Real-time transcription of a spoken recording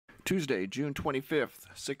Tuesday, June 25th,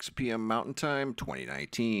 6 p.m. Mountain Time,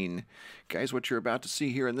 2019. Guys, what you're about to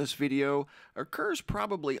see here in this video occurs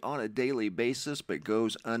probably on a daily basis but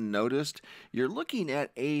goes unnoticed. You're looking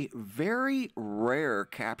at a very rare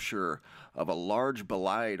capture of a large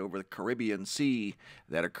bolide over the Caribbean Sea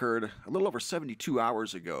that occurred a little over 72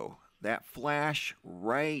 hours ago. That flash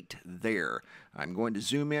right there. I'm going to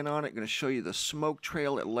zoom in on it. I'm going to show you the smoke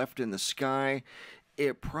trail it left in the sky.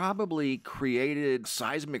 It probably created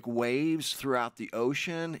seismic waves throughout the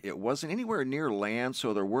ocean. It wasn't anywhere near land,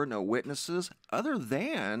 so there were no witnesses other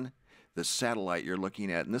than the satellite you're looking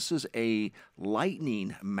at. And this is a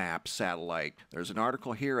lightning map satellite. There's an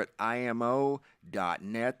article here at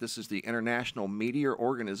IMO.net. This is the International Meteor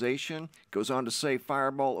Organization. It goes on to say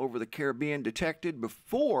fireball over the Caribbean detected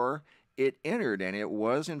before it entered, and it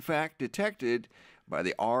was in fact detected by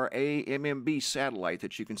the RAMMB satellite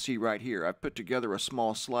that you can see right here. I've put together a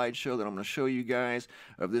small slideshow that I'm going to show you guys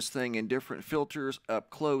of this thing in different filters, up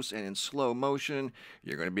close and in slow motion.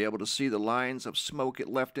 You're going to be able to see the lines of smoke it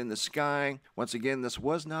left in the sky. Once again, this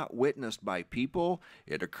was not witnessed by people.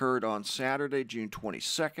 It occurred on Saturday, June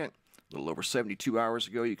 22nd. A little over 72 hours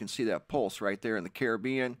ago. You can see that pulse right there in the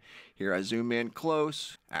Caribbean. Here I zoom in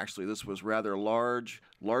close. Actually, this was rather large,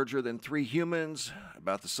 larger than 3 humans,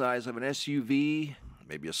 about the size of an SUV,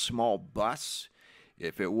 maybe a small bus.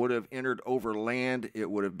 If it would have entered over land,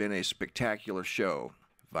 it would have been a spectacular show.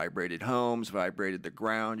 Vibrated homes, vibrated the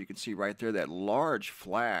ground. You can see right there that large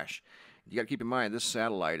flash. You got to keep in mind this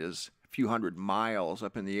satellite is a few hundred miles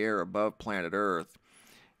up in the air above planet Earth.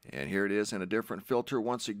 And here it is in a different filter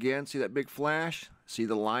once again. See that big flash? See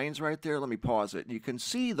the lines right there? Let me pause it. You can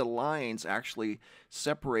see the lines actually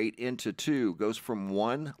separate into two. It goes from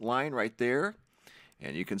one line right there,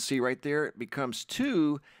 and you can see right there it becomes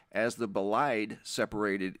 2 as the bolide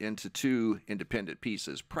separated into 2 independent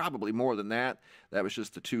pieces. Probably more than that. That was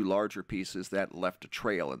just the 2 larger pieces that left a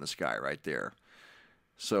trail in the sky right there.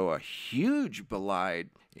 So a huge bolide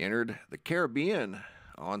entered the Caribbean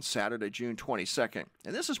on Saturday, June 22nd.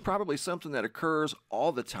 And this is probably something that occurs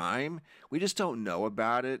all the time. We just don't know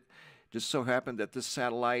about it. Just so happened that this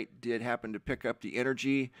satellite did happen to pick up the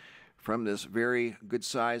energy from this very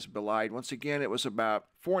good-sized bolide. Once again, it was about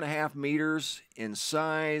 4.5 meters in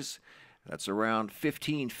size. That's around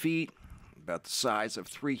 15 feet, about the size of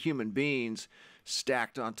 3 human beings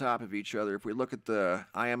stacked on top of each other. If we look at the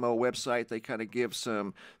IMO website, they kind of give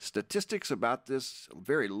some statistics about this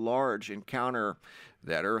very large encounter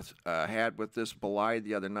that Earth had with this bolide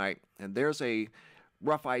the other night. And there's a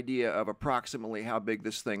rough idea of approximately how big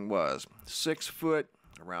this thing was. 6 foot,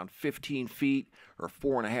 around 15 feet, or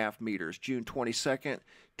 4.5 meters. June 22nd,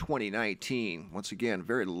 2019. Once again,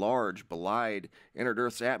 very large bolide entered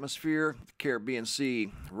Earth's atmosphere, the Caribbean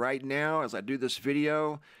Sea. Right now, as I do this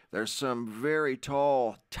video, there's some very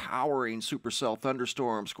tall, towering supercell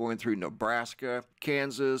thunderstorms going through Nebraska,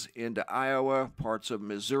 Kansas, into Iowa, parts of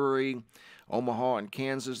Missouri, Omaha and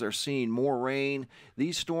Kansas. They're seeing more rain.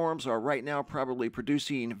 These storms are right now probably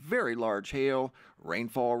producing very large hail,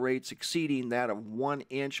 rainfall rates exceeding that of 1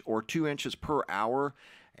 inch or 2 inches per hour.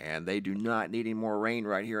 And they do not need any more rain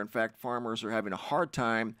right here. In fact, farmers are having a hard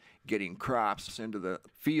time getting crops into the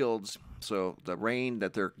fields. So the rain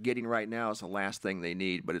that they're getting right now is the last thing they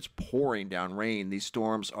need, but it's pouring down rain. These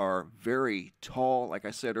storms are very tall. Like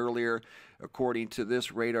I said earlier, according to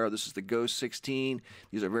this radar, this is the GOES 16.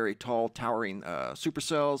 These are very tall, towering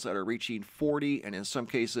supercells that are reaching 40 and in some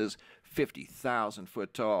cases 50,000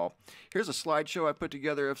 foot tall. Here's a slideshow I put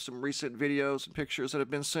together of some recent videos and pictures that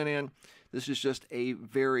have been sent in. This is just a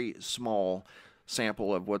very small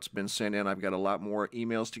sample of what's been sent in. I've got a lot more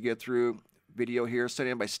emails to get through. Video here sent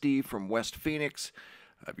in by Steve from West Phoenix.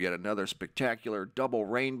 I've got another spectacular double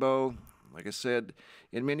rainbow. Like I said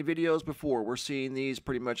in many videos before, we're seeing these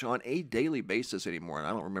pretty much on a daily basis anymore, and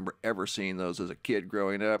I don't remember ever seeing those as a kid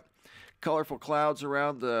growing up. Colorful clouds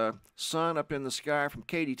around the sun up in the sky from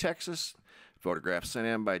Katy, Texas. Photograph sent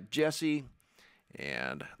in by Jesse.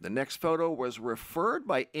 And the next photo was referred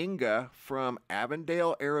by Inga from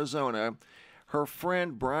Avondale, Arizona. Her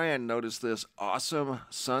friend Brian noticed this awesome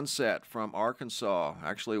sunset from Arkansas,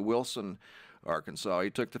 actually Wilson, Arkansas. He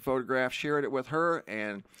took the photograph, shared it with her,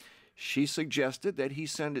 and she suggested that he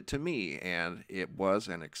send it to me, and it was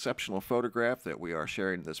an exceptional photograph that we are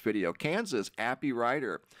sharing in this video. Kansas, Appy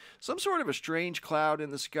Rider. Some sort of a strange cloud in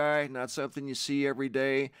the sky, not something you see every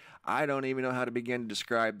day. I don't even know how to begin to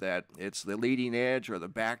describe that. It's the leading edge or the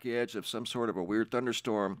back edge of some sort of a weird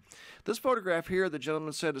thunderstorm. This photograph here, the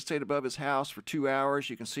gentleman said it stayed above his house for 2 hours.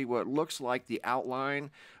 You can see what looks like the outline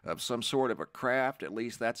of some sort of a craft. At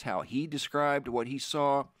least that's how he described what he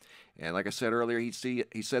saw. And like I said earlier, he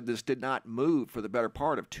said this did not move for the better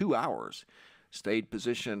part of 2 hours. Stayed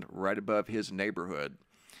positioned right above his neighborhood.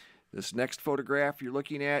 This next photograph you're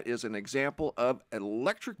looking at is an example of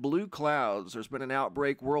electric blue clouds. There's been an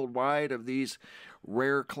outbreak worldwide of these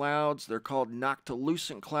rare clouds. They're called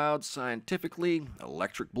noctilucent clouds scientifically,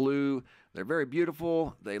 electric blue. They're very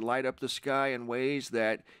beautiful. They light up the sky in ways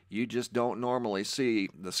that you just don't normally see.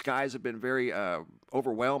 The skies have been very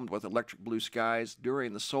overwhelmed with electric blue skies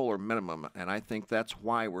during the solar minimum, and I think that's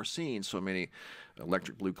why we're seeing so many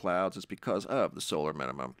electric blue clouds. It's because of the solar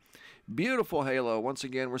minimum. Beautiful halo. Once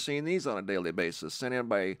again, we're seeing these on a daily basis. Sent in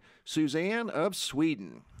by Suzanne of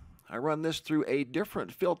Sweden. I run this through a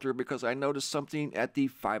different filter because I noticed something at the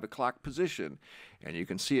 5 o'clock position. And you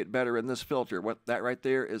can see it better in this filter. That right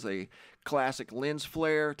there is a classic lens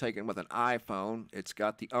flare taken with an iPhone. It's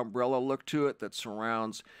got the umbrella look to it that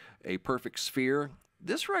surrounds a perfect sphere.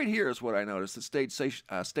 This right here is what I noticed. It stayed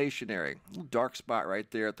stationary. A little dark spot right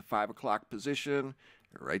there at the 5 o'clock position.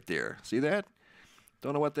 Right there. See that?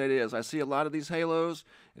 Don't know what that is. I see a lot of these halos,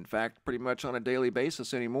 in fact, pretty much on a daily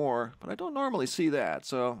basis anymore, but I don't normally see that.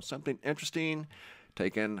 So something interesting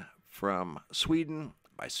taken from Sweden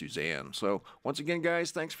by Suzanne. So once again, guys,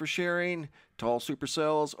 thanks for sharing. Tall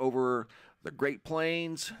supercells over the Great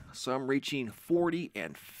Plains, some reaching 40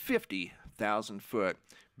 and 50,000 foot.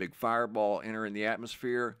 Big fireball entering the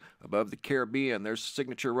atmosphere above the Caribbean. There's a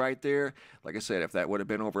signature right there. Like I said, if that would have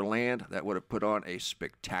been over land, that would have put on a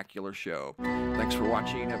spectacular show. Thanks for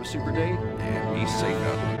watching. Have a super day, and be safe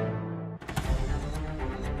out there.